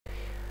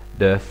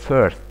the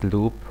first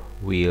loop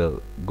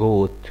will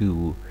go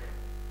to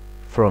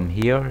from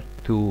here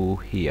to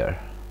here.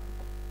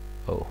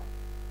 Oh,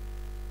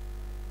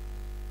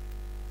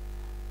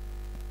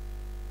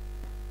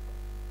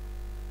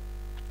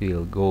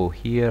 we'll go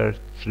here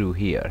through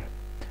here.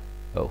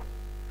 Oh,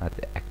 not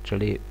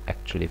actually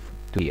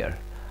to here.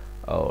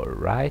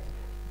 Alright,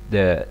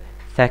 the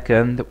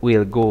second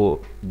will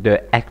go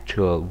the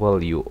actual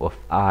value of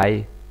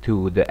I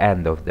to the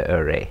end of the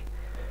array.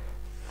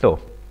 So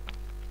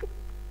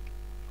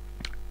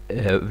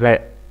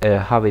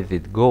how is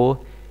it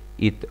go?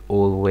 It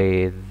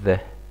always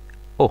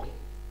oh,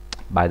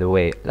 by the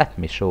way, let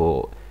me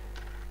show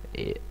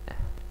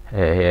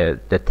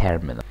the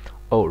terminal.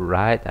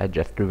 Alright, I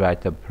just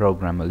rewrite the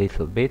program a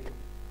little bit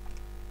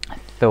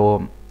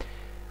so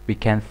we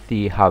can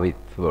see how it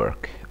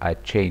works. I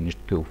changed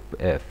to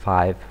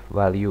 5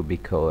 value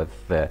because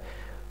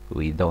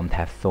we don't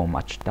have so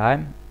much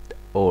time.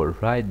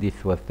 Alright,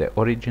 this was the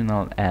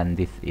original and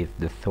this is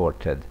the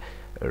sorted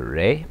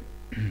array.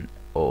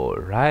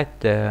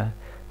 Alright,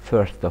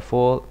 first of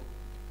all,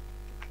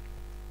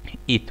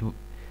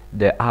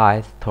 the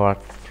I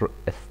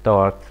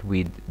starts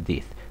with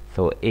this.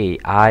 So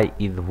AI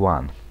is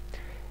 1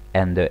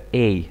 and the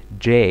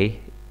AJ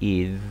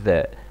is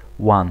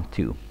 1,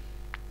 2.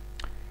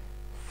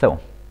 So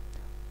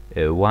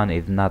 1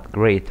 is not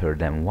greater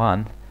than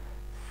 1,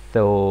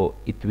 so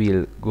it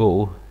will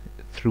go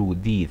through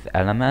these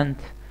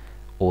elements,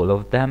 all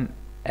of them,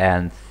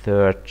 and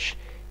search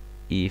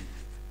if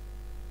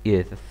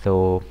is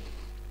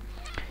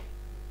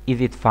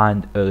it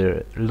find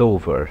a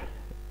lower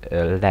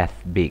less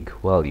big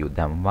value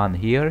than 1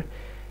 here.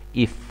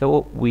 If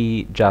so,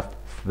 we just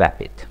swap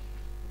it.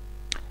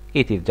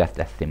 It is just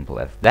as simple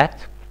as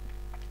that,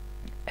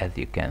 as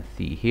you can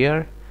see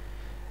here.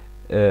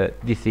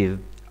 This is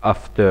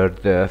after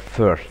the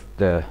first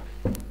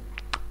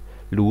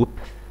loop,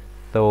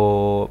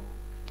 so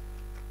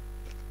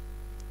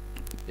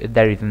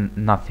there is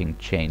nothing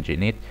changed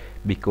in it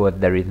because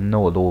there is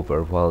no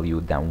lower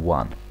value than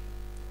 1.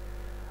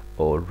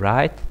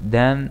 Alright,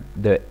 then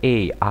the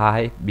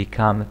AI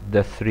becomes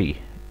the 3,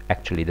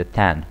 actually the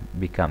 10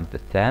 becomes the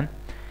 10,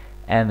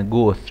 and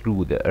go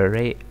through the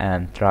array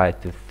and try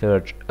to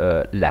search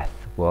a less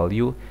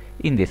value.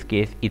 In this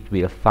case it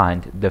will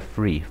find the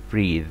 3.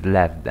 3 is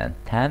less than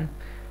 10,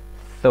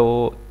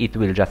 so it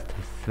will just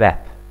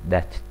swap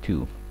that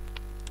 2.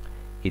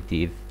 It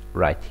is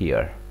right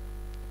here,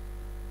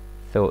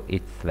 so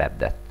it swapped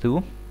that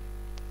 2,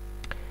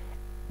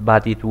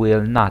 but it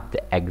will not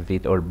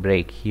exit or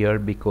break here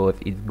because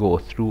it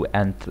goes through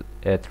and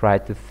try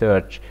to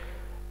search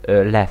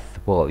less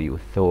value.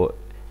 So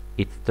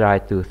it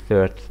tries to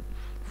search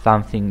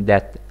something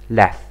that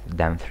less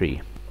than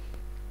 3.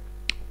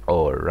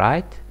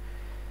 Alright,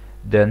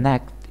 the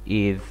next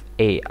is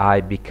AI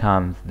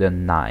becomes the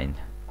 9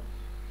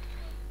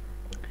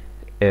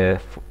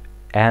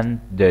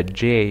 and the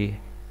J,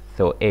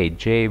 so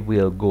AJ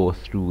will go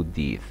through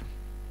these.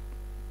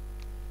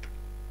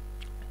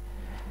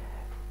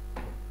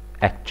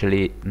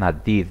 Actually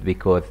not these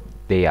because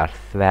they are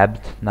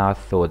swapped now,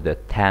 so the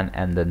 10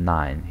 and the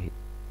 9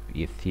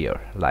 is here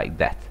like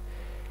that.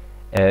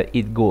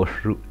 It goes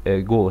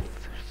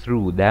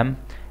through them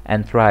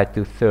and try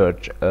to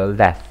search a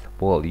less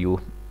value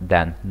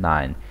than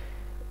 9.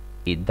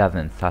 It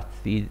doesn't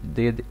succeed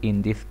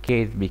in this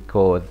case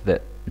because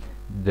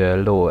the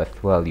lowest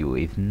value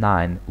is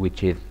 9,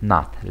 which is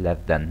not less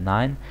than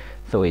 9,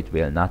 so it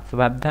will not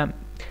swap them.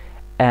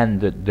 And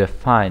the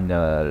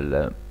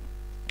final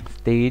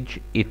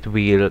stage, it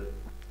will,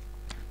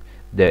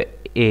 the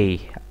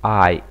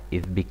AI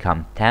is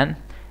become 10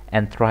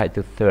 and try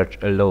to search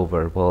a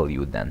lower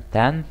value than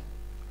 10.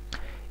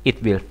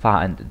 It will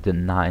find the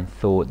 9,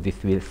 so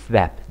this will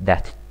swap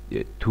that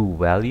 2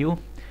 value,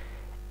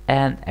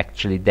 and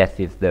actually that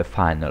is the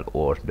final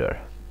order.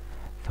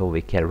 So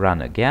we can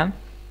run again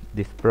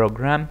this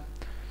program,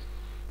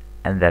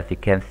 and as you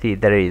can see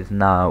there is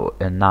now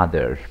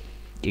another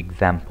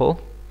example.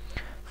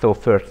 So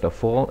first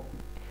of all,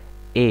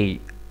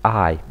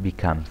 AI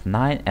becomes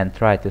 9 and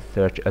try to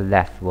search a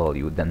less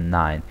value than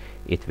 9.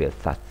 It will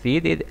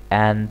succeed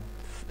and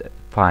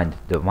find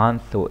the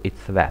 1, so it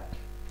swaps.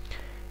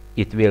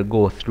 It will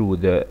go through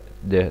the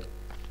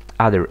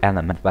other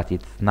element, but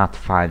it's not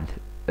find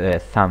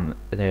some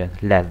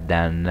less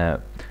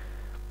than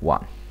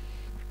 1.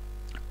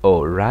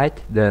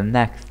 Alright, the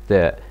next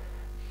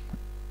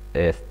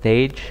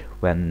stage,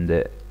 when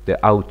the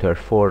outer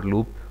for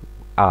loop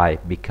I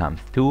becomes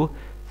 2,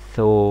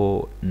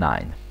 so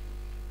 9.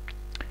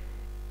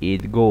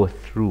 It goes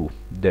through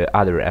the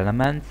other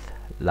elements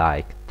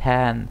like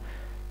 10,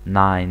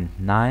 9,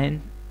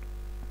 9,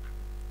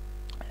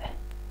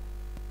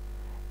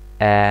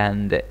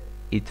 and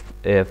it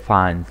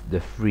finds the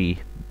 3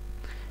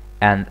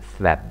 and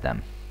swap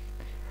them.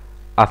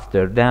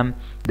 After them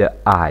the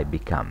I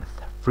becomes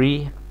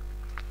 3,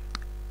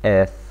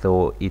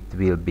 so it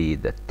will be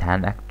the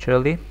 10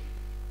 actually,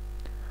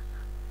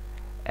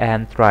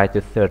 and try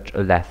to search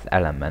a less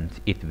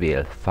element. It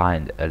will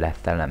find a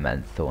less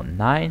element, so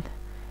 9,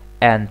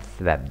 and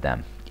swap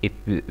them. It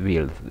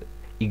will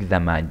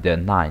examine the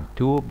 9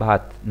 too,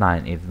 but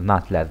 9 is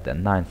not less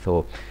than 9,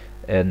 so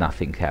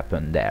nothing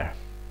happened there.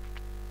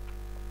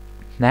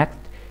 Next,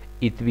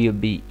 it will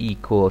be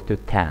equal to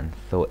 10,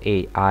 so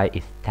AI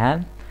is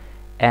 10,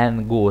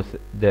 and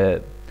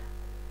the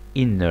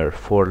inner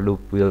for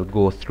loop will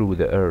go through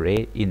the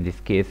array. In this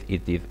case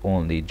it is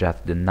only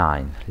just the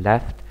 9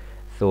 left,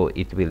 so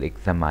it will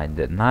examine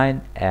the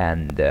 9,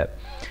 and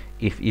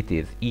if it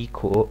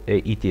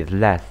is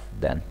less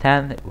than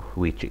 10,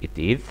 which it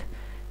is,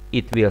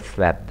 it will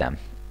swap them.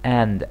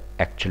 And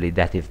actually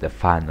that is the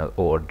final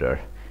order.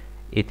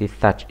 It is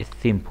such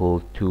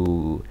simple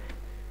to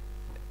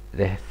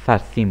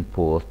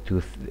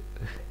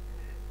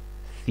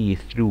see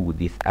through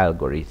this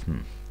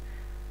algorithm.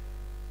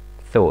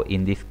 So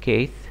in this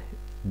case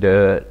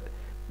the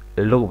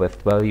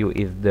lowest value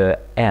is the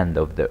end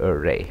of the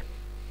array.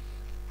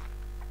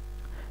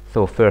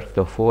 So first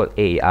of all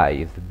AI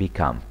is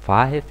become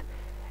 5,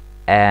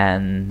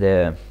 and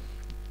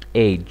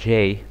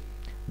AJ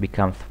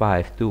becomes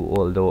 5 too,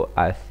 although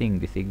I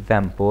think this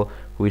example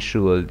we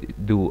should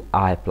do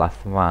I plus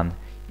 1.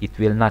 It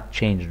will not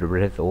change the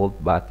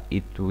result, but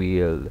it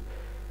will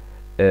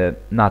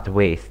not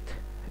waste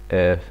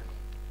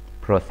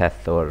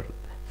processor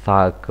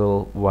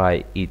cycle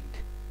while it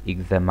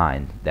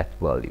examines that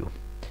value.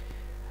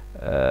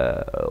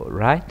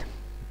 Right?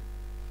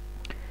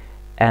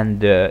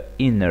 And the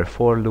inner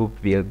for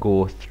loop will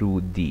go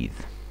through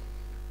these.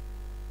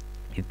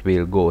 It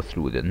will go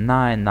through the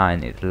 9,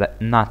 9 is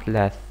not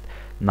less,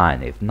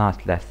 9 is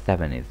not less,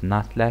 7 is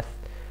not less,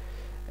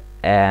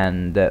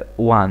 and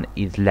 1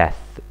 is less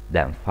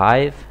than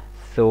 5,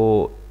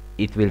 so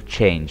it will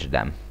change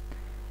them.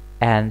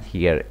 And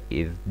here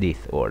is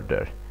this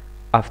order.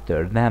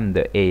 After them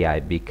the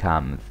AI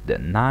becomes the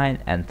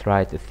 9 and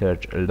try to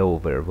search a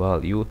lower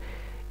value.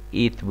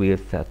 It will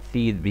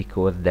succeed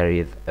because there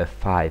is a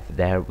 5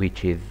 there,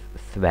 which is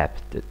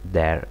swapped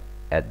there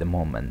at the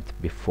moment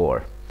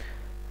before.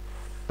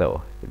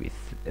 So we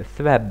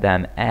swap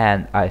them,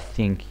 and I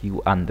think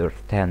you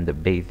understand the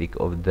basic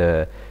of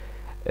the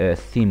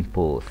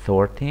simple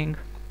sorting.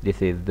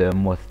 This is the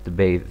most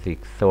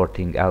basic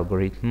sorting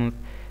algorithm,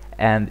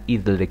 and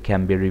easily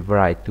can be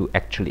rewrite to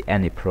actually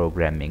any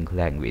programming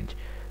language.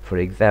 For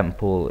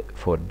example,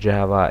 for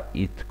Java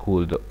it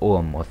could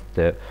almost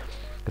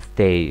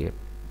stay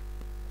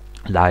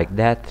like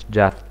that,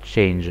 just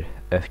change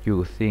a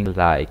few things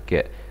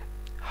like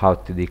how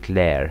to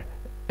declare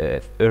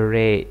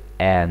array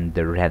and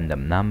the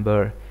random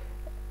number,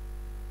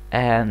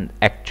 and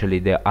actually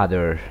the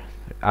other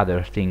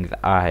things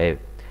I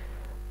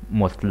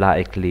most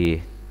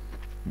likely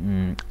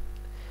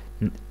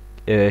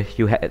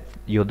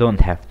you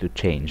don't have to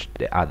change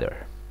the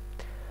other.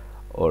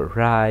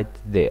 Alright,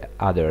 the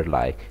other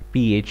like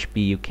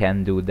PHP you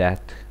can do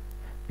that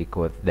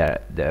because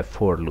the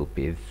for loop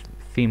is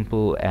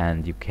simple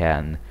and you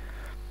can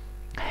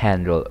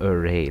handle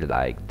array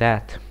like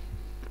that.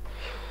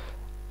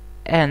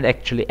 And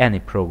actually any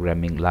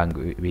programming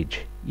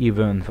language,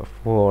 even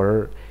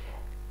for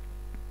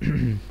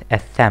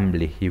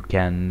assembly, you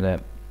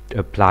can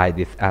apply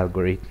this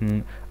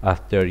algorithm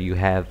after you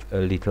have a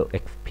little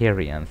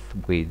experience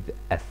with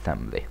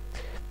assembly.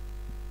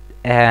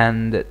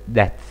 And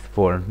that's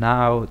for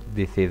now.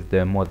 This is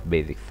the most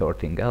basic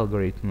sorting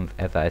algorithms.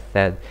 As I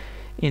said,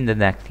 in the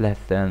next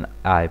lesson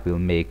I will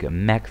make a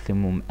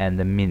maximum and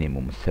a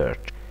minimum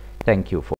search. Thank you for